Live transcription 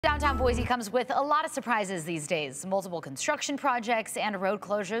Downtown Boise comes with a lot of surprises these days. Multiple construction projects and road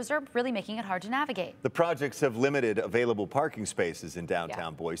closures are really making it hard to navigate. The projects have limited available parking spaces in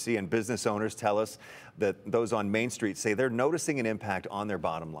downtown Boise, and business owners tell us that those on Main Street say they're noticing an impact on their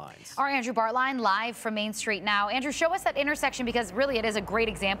bottom lines. Our Andrew Bartline live from Main Street now. Andrew, show us that intersection because really it is a great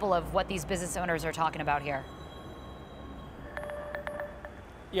example of what these business owners are talking about here.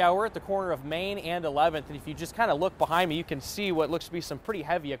 Yeah, we're at the corner of Main and 11th, and if you just kind of look behind me, you can see what looks to be some pretty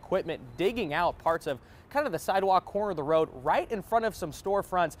heavy equipment digging out parts of kind of the sidewalk corner of the road right in front of some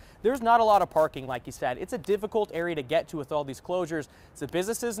storefronts. There's not a lot of parking, like you said. It's a difficult area to get to with all these closures. So the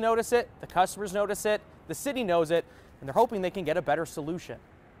businesses notice it, the customers notice it, the city knows it, and they're hoping they can get a better solution.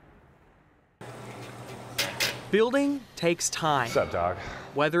 Building takes time. What's up, dog?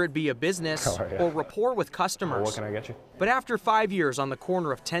 Whether it be a business or rapport with customers. Well, what can I get you? But after 5 years on the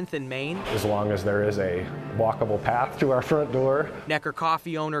corner of 10th and Main, As long as there is a walkable path to our front door. Necker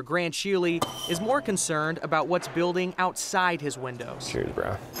Coffee owner Grant Sheely is more concerned about what's building outside his windows. Cheers,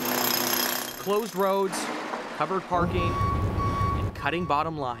 bro. Closed roads, covered parking, and cutting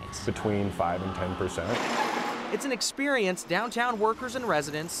bottom lines. Between 5 and 10%. It's an experience downtown workers and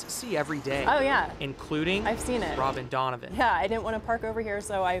residents see every day. Oh yeah. Including I've seen it. Robin Donovan. Yeah, I didn't want to park over here,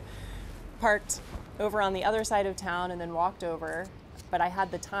 so I parked over on the other side of town and then walked over. But I had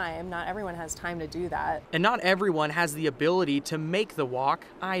the time. Not everyone has time to do that. And not everyone has the ability to make the walk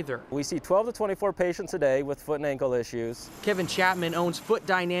either. We see 12 to 24 patients a day with foot and ankle issues. Kevin Chapman owns Foot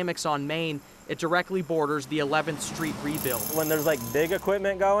Dynamics on Main. It directly borders the 11th Street rebuild. When there's like big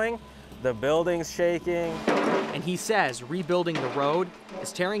equipment going, the building's shaking. And he says rebuilding the road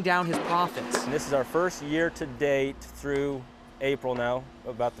is tearing down his profits. And this is our first year to date through April now,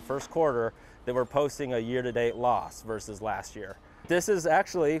 about the first quarter, that we're posting a year-to-date loss versus last year. This is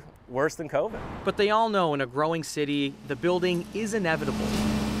actually worse than COVID. But they all know in a growing city, the building is inevitable.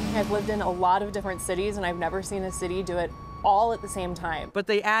 I've lived in a lot of different cities and I've never seen a city do it all at the same time. But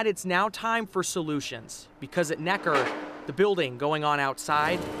they add it's now time for solutions because at Necker, the building going on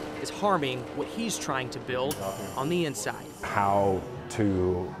outside is harming what he's trying to build on the inside. How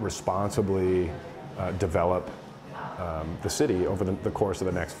to responsibly develop the city over the course of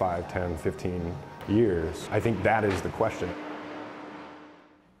the next 5, 10, 15 years. I think that is the question.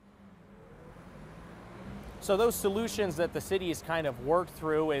 So those solutions that the city has kind of worked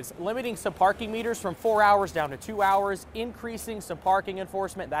through is limiting some parking meters from 4 hours down to 2 hours, increasing some parking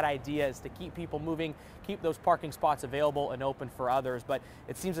enforcement. That idea is to keep people moving, keep those parking spots available and open for others. But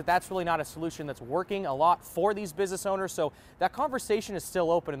it seems that that's really not a solution that's working a lot for these business owners. So that conversation is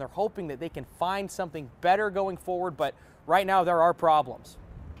still open and they're hoping that they can find something better going forward. But right now there are problems.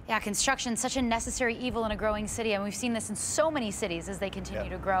 Yeah, construction, such a necessary evil in a growing city. And we've seen this in so many cities as they continue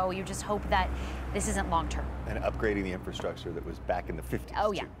to grow. You just hope that this isn't long term. And upgrading the infrastructure that was back in the 50s.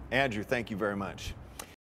 Oh, yeah. Too. Andrew, thank you very much.